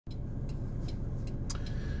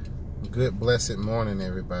Good blessed morning,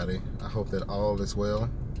 everybody. I hope that all is well.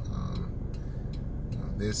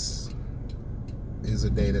 This is a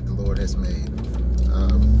day that the Lord has made.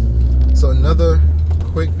 So another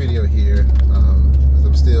quick video here, as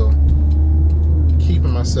I'm still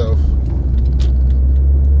keeping myself,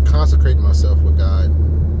 consecrating myself with God.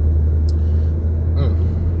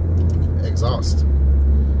 Exhaust.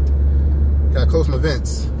 Gotta close my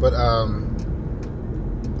vents, but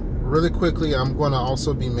really quickly, I'm going to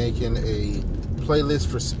also be making a playlist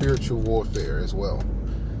for spiritual warfare as well.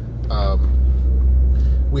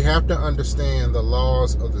 We have to understand the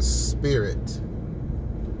laws of the spirit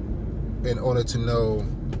in order to know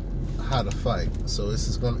how to fight. So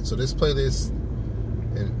this playlist,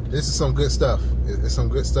 and this is some good stuff. It's some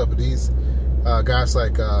good stuff. But these guys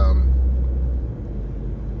like I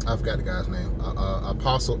forgot the guy's name,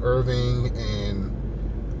 Apostle Irving, and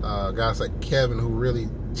guys like Kevin, who really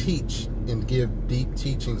teach and give deep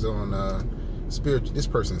teachings on spirit. This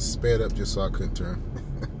person's sped up just so I couldn't turn.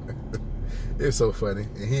 It's so funny,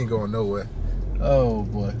 and he ain't going nowhere. Oh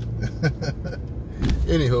boy.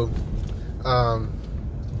 Anywho,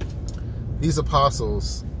 these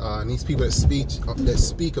apostles and these people that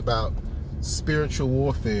speak about spiritual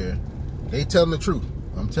warfare, they telling the truth.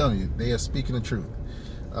 I'm telling you, they are speaking the truth.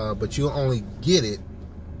 But you'll only get it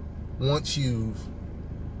once you've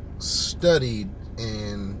studied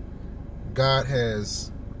and God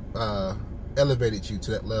has elevated you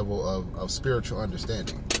to that level of spiritual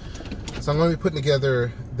understanding. So I'm going to be putting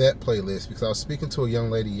together that playlist because I was speaking to a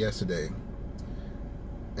young lady yesterday,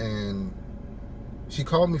 and she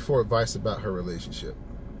called me for advice about her relationship.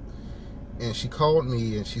 And she called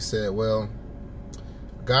me and she said, well,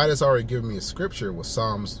 God has already given me a scripture with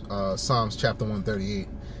Psalms chapter 138.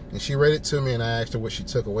 And she read it to me, and I asked her what she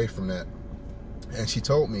took away from that. And she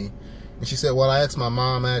told me, and she said, well, I asked my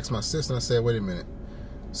mom, I asked my sister, and I said, wait a minute.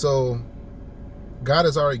 So God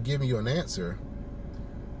has already given you an answer,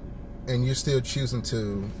 and you're still choosing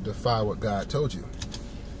to defy what God told you.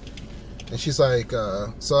 And she's like,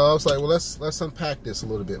 so I was like, well, let's unpack this a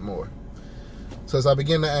little bit more. So as I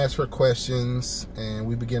began to ask her questions and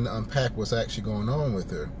we began to unpack what's actually going on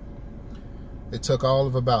with her, it took all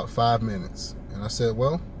of about 5 minutes. And I said,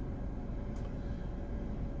 well,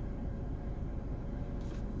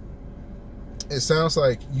 it sounds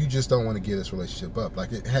like you just don't want to get this relationship up.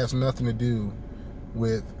 Like, it has nothing to do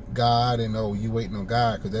with God and, oh, you waiting on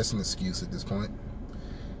God, because that's an excuse at this point.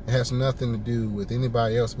 It has nothing to do with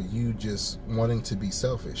anybody else but you just wanting to be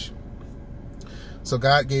selfish. So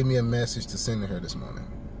God gave me a message to send to her this morning.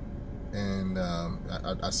 And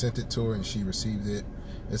I sent it to her, and she received it.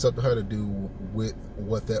 It's up to her to do with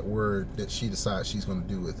what that word that she decides she's going to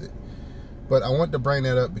do with it. But I want to bring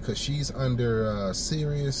that up because she's under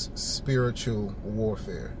serious spiritual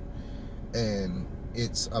warfare. And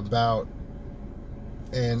it's affecting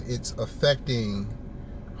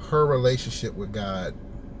her relationship with God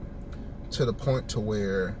to the point to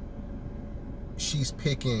where she's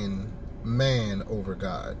picking man over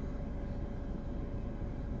God.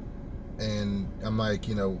 And I'm like,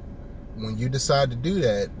 you know, when you decide to do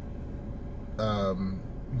that,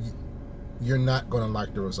 you're not going to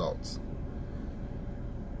like the results.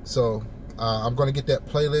 So I'm going to get that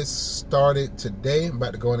playlist started today. I'm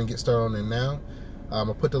about to go in and get started on it now. I'm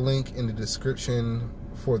going to put the link in the description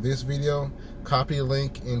for this video. Copy the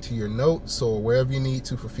link into your notes or wherever you need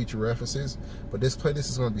to for future references. But this playlist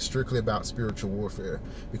is going to be strictly about spiritual warfare,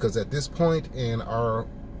 because at this point in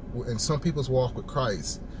some people's walk with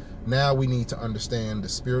Christ, now we need to understand the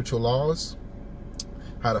spiritual laws,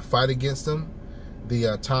 how to fight against them,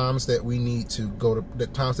 the times that we need to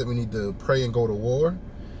pray and go to war.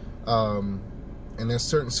 And there's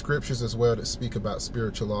certain scriptures as well that speak about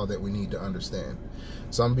spiritual law that we need to understand.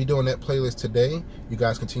 So I'm going to be doing that playlist today. You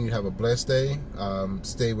guys continue to have a blessed day.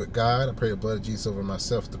 Stay with God. I pray the blood of Jesus over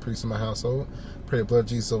myself, the priest of my household. I pray the blood of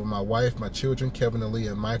Jesus over my wife, my children, Kevin,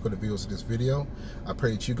 Aaliyah, and Michael, the viewers of this video. I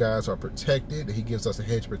pray that you guys are protected, that He gives us a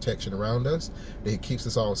hedge of protection around us, that He keeps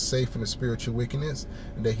us all safe from the spiritual wickedness,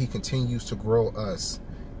 and that He continues to grow us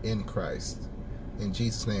in Christ. In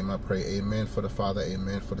Jesus' name I pray, amen for the Father,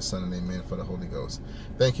 amen for the Son, and amen for the Holy Ghost.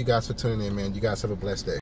 Thank you guys for tuning in, man. You guys have a blessed day.